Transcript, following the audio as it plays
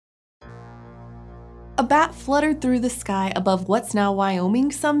A bat fluttered through the sky above what's now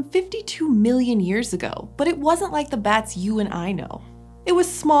Wyoming some 52 million years ago, but it wasn't like the bats you and I know. It was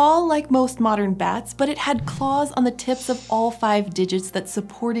small, like most modern bats, but it had claws on the tips of all 5 digits that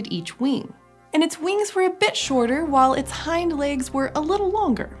supported each wing. And its wings were a bit shorter, while its hind legs were a little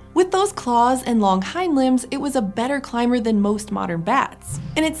longer. With those claws and long hind limbs, it was a better climber than most modern bats.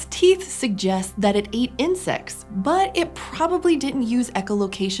 And its teeth suggest that it ate insects, but it probably didn't use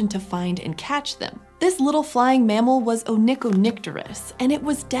echolocation to find and catch them. This little flying mammal was Onychodonycterus, and it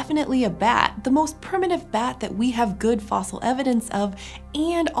was definitely a bat, the most primitive bat that we have good fossil evidence of,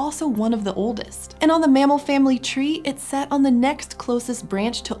 and also one of the oldest. And on the mammal family tree, it sat on the next closest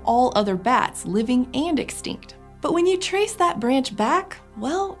branch to all other bats, living and extinct. But when you trace that branch back,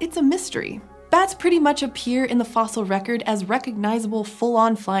 well, it's a mystery. Bats pretty much appear in the fossil record as recognizable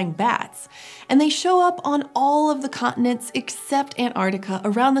full-on flying bats, and they show up on all of the continents except Antarctica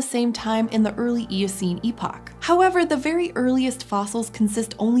around the same time in the early Eocene epoch. However, the very earliest fossils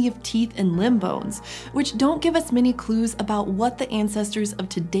consist only of teeth and limb bones, which don't give us many clues about what the ancestors of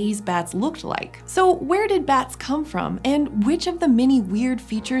today's bats looked like. So where did bats come from, and which of the many weird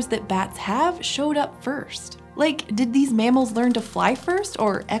features that bats have showed up first? Like, did these mammals learn to fly first,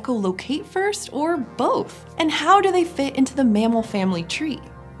 or echolocate first, or both? And how do they fit into the mammal family tree?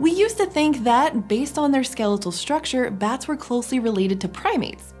 We used to think that, based on their skeletal structure, bats were closely related to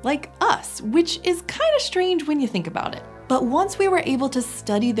primates, like us, which is kind of strange when you think about it. But once we were able to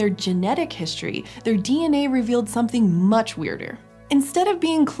study their genetic history, their DNA revealed something much weirder. Instead of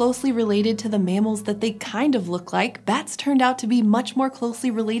being closely related to the mammals that they kind of look like, bats turned out to be much more closely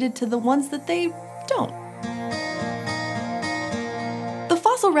related to the ones that they don't. The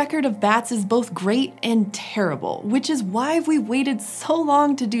fossil record of bats is both great and terrible, which is why we waited so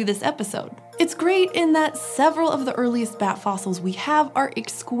long to do this episode. It's great in that several of the earliest bat fossils we have are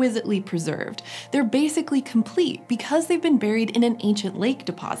exquisitely preserved. They're basically complete because they've been buried in an ancient lake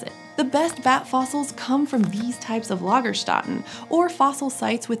deposit. The best bat fossils come from these types of Lagerstätten, or fossil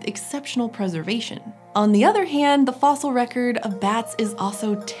sites with exceptional preservation. On the other hand, the fossil record of bats is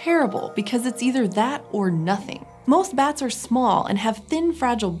also terrible because it's either that or nothing. Most bats are small and have thin,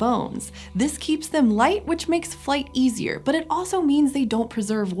 fragile bones. This keeps them light, which makes flight easier, but it also means they don't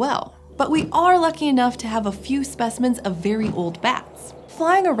preserve well. But we are lucky enough to have a few specimens of very old bats.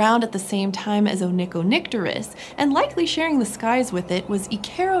 Flying around at the same time as Onychodonycterus, and likely sharing the skies with it, was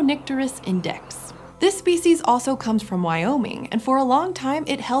Echironycterus index. This species also comes from Wyoming, and for a long time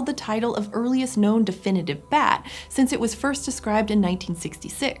it held the title of earliest known definitive bat, since it was first described in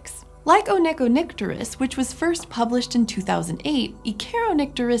 1966. Like Onychodonycterus, which was first published in 2008,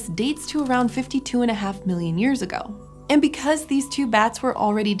 Echironycterus dates to around 52.5 million years ago. And because these two bats were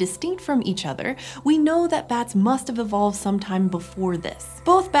already distinct from each other, we know that bats must have evolved sometime before this.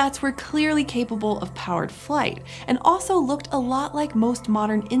 Both bats were clearly capable of powered flight, and also looked a lot like most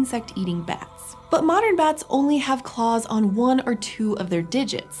modern insect-eating bats. But modern bats only have claws on 1 or 2 of their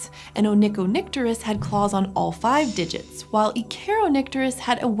digits, and Onychodonycterus had claws on all 5 digits, while Echironycterus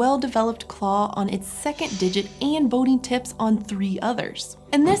had a well-developed claw on its 2nd digit and bony tips on 3 others.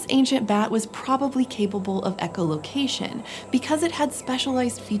 And this ancient bat was probably capable of echolocation because it had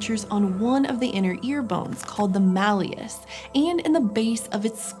specialized features on one of the inner ear bones called the malleus and in the base of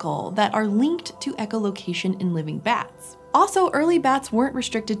its skull that are linked to echolocation in living bats. Also, early bats weren't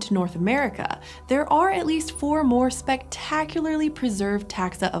restricted to North America. There are at least 4 more spectacularly preserved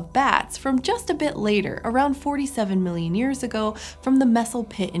taxa of bats from just a bit later, around 47 million years ago, from the Messel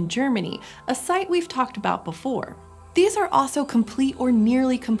Pit in Germany, a site we've talked about before. These are also complete or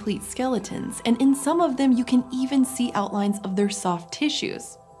nearly complete skeletons, and in some of them you can even see outlines of their soft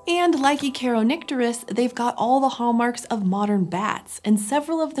tissues. And like Echironycterus, they've got all the hallmarks of modern bats, and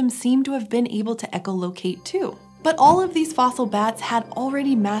several of them seem to have been able to echolocate too. But all of these fossil bats had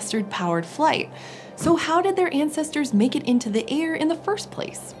already mastered powered flight, so how did their ancestors make it into the air in the first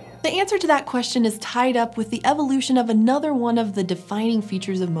place? The answer to that question is tied up with the evolution of another one of the defining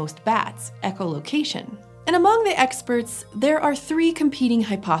features of most bats, echolocation. And among the experts, there are 3 competing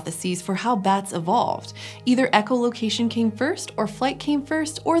hypotheses for how bats evolved. Either echolocation came first, or flight came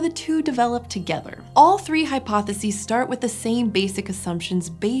first, or the two developed together. All 3 hypotheses start with the same basic assumptions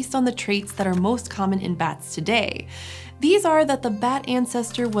based on the traits that are most common in bats today. These are that the bat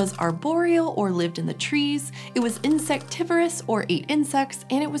ancestor was arboreal or lived in the trees, it was insectivorous or ate insects,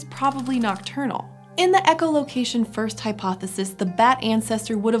 and it was probably nocturnal. In the echolocation first hypothesis, the bat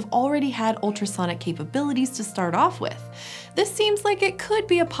ancestor would have already had ultrasonic capabilities to start off with. This seems like it could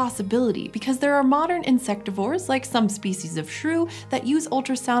be a possibility because there are modern insectivores, like some species of shrew, that use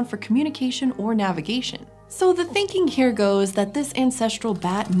ultrasound for communication or navigation. So the thinking here goes that this ancestral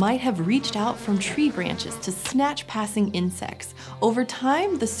bat might have reached out from tree branches to snatch passing insects. Over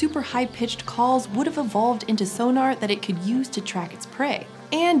time, the super high-pitched calls would have evolved into sonar that it could use to track its prey.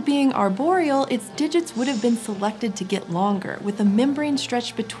 And being arboreal, its digits would have been selected to get longer, with a membrane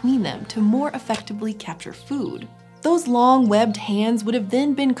stretched between them to more effectively capture food. Those long webbed hands would have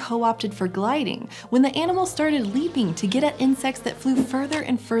then been co-opted for gliding, when the animal started leaping to get at insects that flew further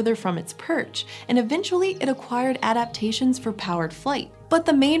and further from its perch, and eventually it acquired adaptations for powered flight. But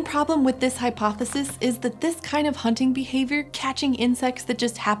the main problem with this hypothesis is that this kind of hunting behavior, catching insects that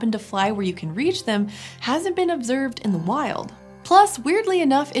just happen to fly where you can reach them, hasn't been observed in the wild. Plus, weirdly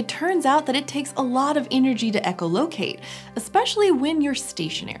enough, it turns out that it takes a lot of energy to echolocate, especially when you're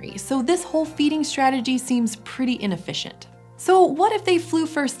stationary, so this whole feeding strategy seems pretty inefficient. So what if they flew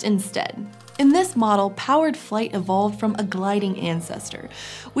first instead? In this model, powered flight evolved from a gliding ancestor,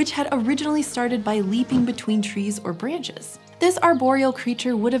 which had originally started by leaping between trees or branches. This arboreal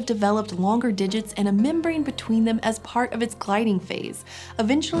creature would have developed longer digits and a membrane between them as part of its gliding phase,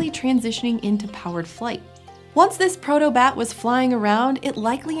 eventually transitioning into powered flight. Once this proto-bat was flying around, it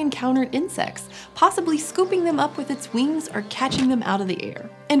likely encountered insects, possibly scooping them up with its wings or catching them out of the air.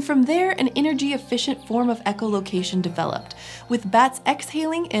 And from there, an energy-efficient form of echolocation developed, with bats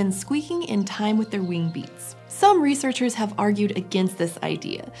exhaling and squeaking in time with their wing beats. Some researchers have argued against this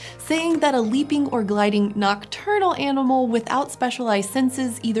idea, saying that a leaping or gliding nocturnal animal without specialized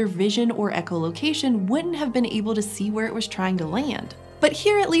senses, either vision or echolocation, wouldn't have been able to see where it was trying to land. But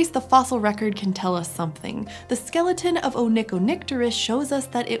here at least the fossil record can tell us something. The skeleton of Onychodonycterus shows us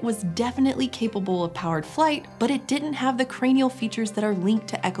that it was definitely capable of powered flight, but it didn't have the cranial features that are linked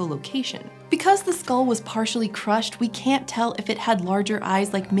to echolocation. Because the skull was partially crushed, we can't tell if it had larger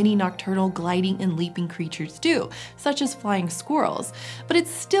eyes like many nocturnal gliding and leaping creatures do, such as flying squirrels, but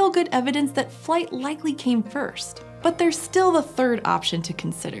it's still good evidence that flight likely came first. But there's still the third option to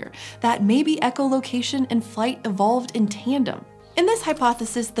consider, that maybe echolocation and flight evolved in tandem. In this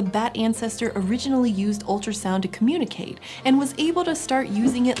hypothesis, the bat ancestor originally used ultrasound to communicate, and was able to start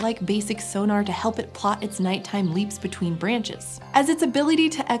using it like basic sonar to help it plot its nighttime leaps between branches. As its ability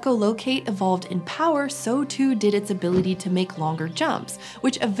to echolocate evolved in power, so too did its ability to make longer jumps,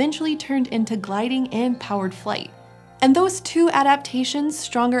 which eventually turned into gliding and powered flight. And those two adaptations,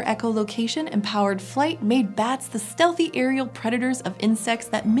 stronger echolocation and powered flight, made bats the stealthy aerial predators of insects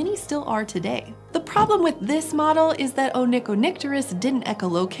that many still are today. The problem with this model is that Onychodonycterus didn't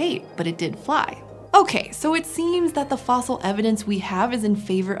echolocate, but it did fly. Okay, so it seems that the fossil evidence we have is in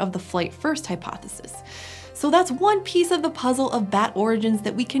favor of the flight first hypothesis. So that's one piece of the puzzle of bat origins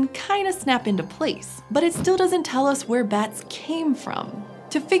that we can kinda snap into place, but it still doesn't tell us where bats came from.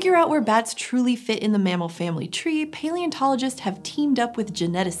 To figure out where bats truly fit in the mammal family tree, paleontologists have teamed up with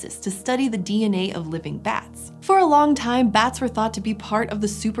geneticists to study the DNA of living bats. For a long time, bats were thought to be part of the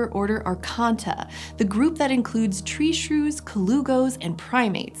superorder Arconta, the group that includes tree shrews, colugos, and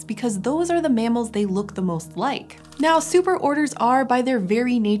primates, because those are the mammals they look the most like. Now, superorders are, by their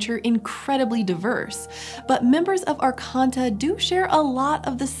very nature, incredibly diverse, but members of Arconta do share a lot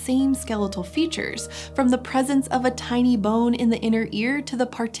of the same skeletal features, from the presence of a tiny bone in the inner ear to the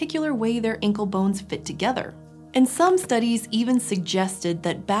particular way their ankle bones fit together. And some studies even suggested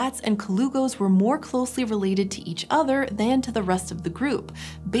that bats and colugos were more closely related to each other than to the rest of the group,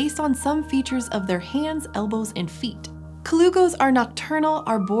 based on some features of their hands, elbows, and feet. Colugos are nocturnal,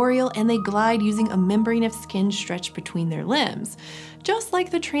 arboreal, and they glide using a membrane of skin stretched between their limbs, just like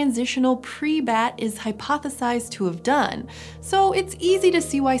the transitional pre-bat is hypothesized to have done, so it's easy to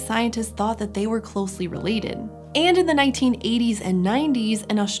see why scientists thought that they were closely related. And in the 1980s and 90s,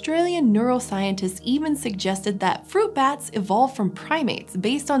 an Australian neuroscientist even suggested that fruit bats evolved from primates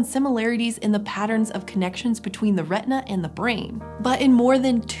based on similarities in the patterns of connections between the retina and the brain. But in more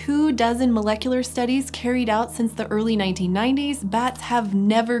than 24 molecular studies carried out since the early 1990s, bats have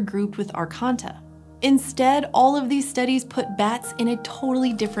never grouped with Arconta. Instead, all of these studies put bats in a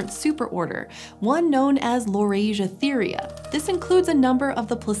totally different superorder, one known as Laurasiatheria. This includes a number of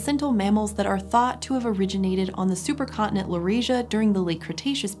the placental mammals that are thought to have originated on the supercontinent Laurasia during the late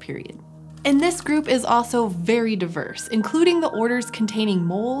Cretaceous period. And this group is also very diverse, including the orders containing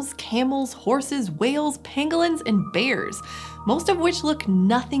moles, camels, horses, whales, pangolins, and bears, most of which look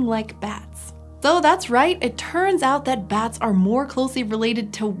nothing like bats. So that's right, it turns out that bats are more closely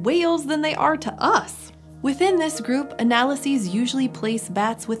related to whales than they are to us. Within this group, analyses usually place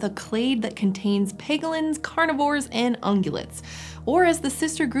bats with a clade that contains pangolins, carnivores, and ungulates, or as the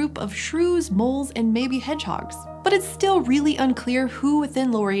sister group of shrews, moles, and maybe hedgehogs. But it's still really unclear who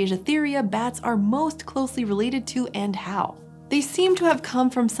within Laurasiatheria bats are most closely related to and how. They seem to have come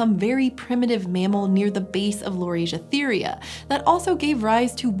from some very primitive mammal near the base of Laurasia that also gave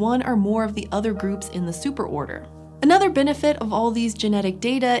rise to one or more of the other groups in the superorder. Another benefit of all these genetic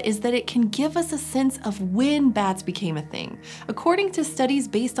data is that it can give us a sense of when bats became a thing. According to studies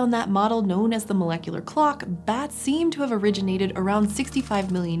based on that model known as the molecular clock, bats seem to have originated around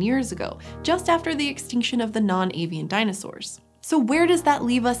 65 million years ago, just after the extinction of the non-avian dinosaurs. So where does that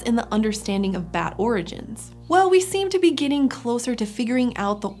leave us in the understanding of bat origins? Well, we seem to be getting closer to figuring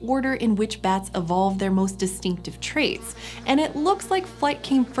out the order in which bats evolved their most distinctive traits, and it looks like flight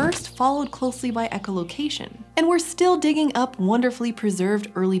came first, followed closely by echolocation. And we're still digging up wonderfully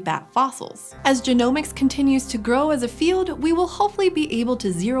preserved early bat fossils. As genomics continues to grow as a field, we will hopefully be able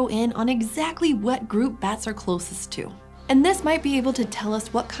to zero in on exactly what group bats are closest to. And this might be able to tell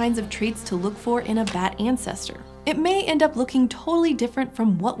us what kinds of traits to look for in a bat ancestor. It may end up looking totally different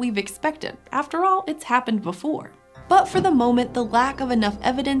from what we've expected. After all, it's happened before. But for the moment, the lack of enough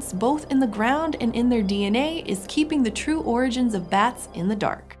evidence both in the ground and in their DNA is keeping the true origins of bats in the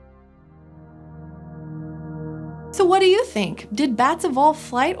dark. So what do you think? Did bats evolve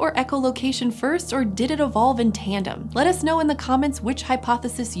flight or echolocation first, or did it evolve in tandem? Let us know in the comments which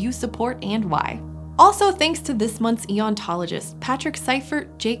hypothesis you support and why. Also, thanks to this month's Eontologists, Patrick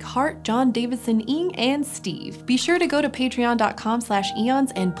Seifert, Jake Hart, John Davidson-Ing, and Steve. Be sure to go to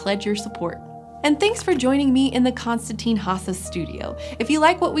patreon.com/eons and pledge your support. And thanks for joining me in the Konstantin Haase studio. If you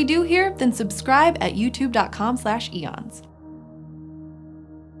like what we do here, then subscribe at youtube.com/eons.